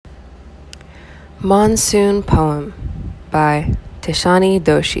Monsoon Poem by Tishani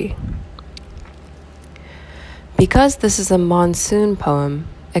Doshi. Because this is a monsoon poem,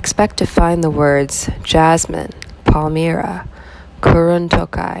 expect to find the words jasmine, palmyra,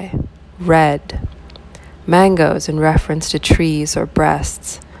 kuruntokai, red, mangoes in reference to trees or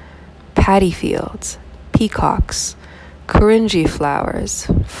breasts, paddy fields, peacocks, kurinji flowers,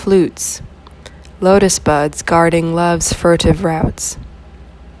 flutes, lotus buds guarding love's furtive routes.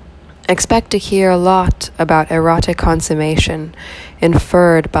 Expect to hear a lot about erotic consummation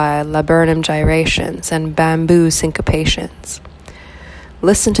inferred by laburnum gyrations and bamboo syncopations.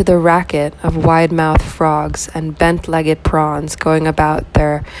 Listen to the racket of wide-mouthed frogs and bent-legged prawns going about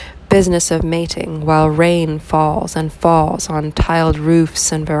their business of mating while rain falls and falls on tiled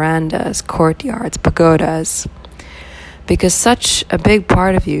roofs and verandas, courtyards, pagodas. Because such a big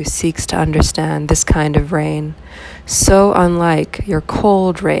part of you seeks to understand this kind of rain, so unlike your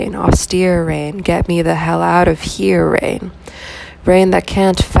cold rain, austere rain, get me the hell out of here rain that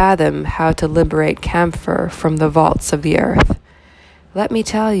can't fathom how to liberate camphor from the vaults of the earth. Let me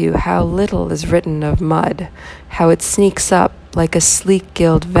tell you how little is written of mud, how it sneaks up like a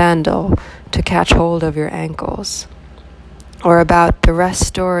sleek-gilled vandal to catch hold of your ankles, or about the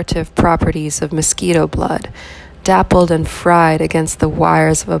restorative properties of mosquito blood, dappled and fried against the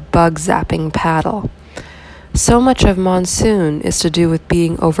wires of a bug-zapping paddle. So much of monsoon is to do with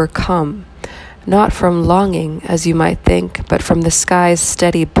being overcome, not from longing, as you might think, but from the sky's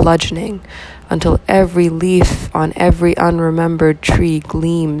steady bludgeoning, until every leaf on every unremembered tree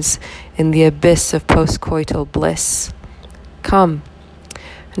gleams in the abyss of postcoital bliss. Come,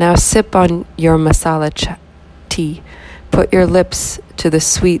 now sip on your masala tea. Put your lips to the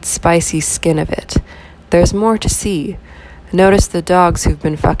sweet, spicy skin of it. There's more to see. Notice the dogs who've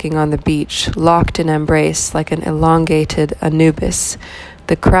been fucking on the beach, locked in embrace like an elongated Anubis,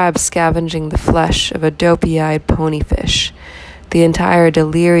 the crab scavenging the flesh of a dopey-eyed ponyfish, the entire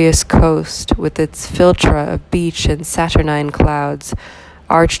delirious coast with its philtra of beach and saturnine clouds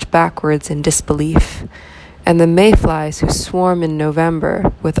arched backwards in disbelief, and the mayflies who swarm in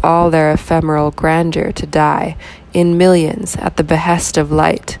November with all their ephemeral grandeur to die in millions at the behest of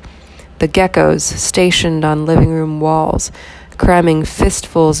light, the geckos stationed on living room walls, cramming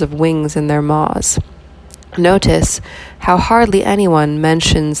fistfuls of wings in their maws. Notice how hardly anyone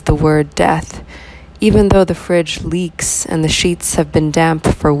mentions the word death, even though the fridge leaks and the sheets have been damp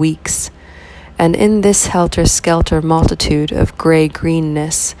for weeks. And in this helter-skelter multitude of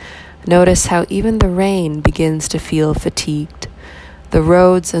gray-greenness, notice how even the rain begins to feel fatigued. The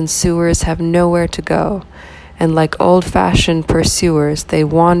roads and sewers have nowhere to go, and like old-fashioned pursuers, they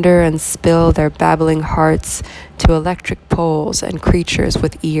wander and spill their babbling hearts to electric poles and creatures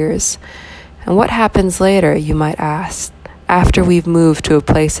with ears. And what happens later, you might ask, after we've moved to a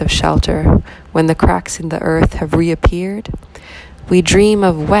place of shelter, when the cracks in the earth have reappeared? We dream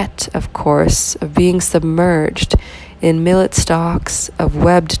of wet, of course, of being submerged in millet stalks, of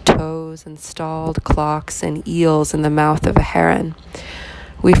webbed toes and stalled clocks and eels in the mouth of a heron.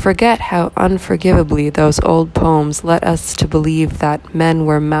 We forget how unforgivably those old poems led us to believe that men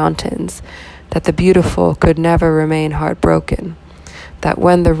were mountains, that the beautiful could never remain heartbroken, that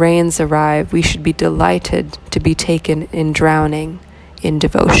when the rains arrive we should be delighted to be taken in drowning, in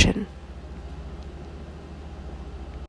devotion.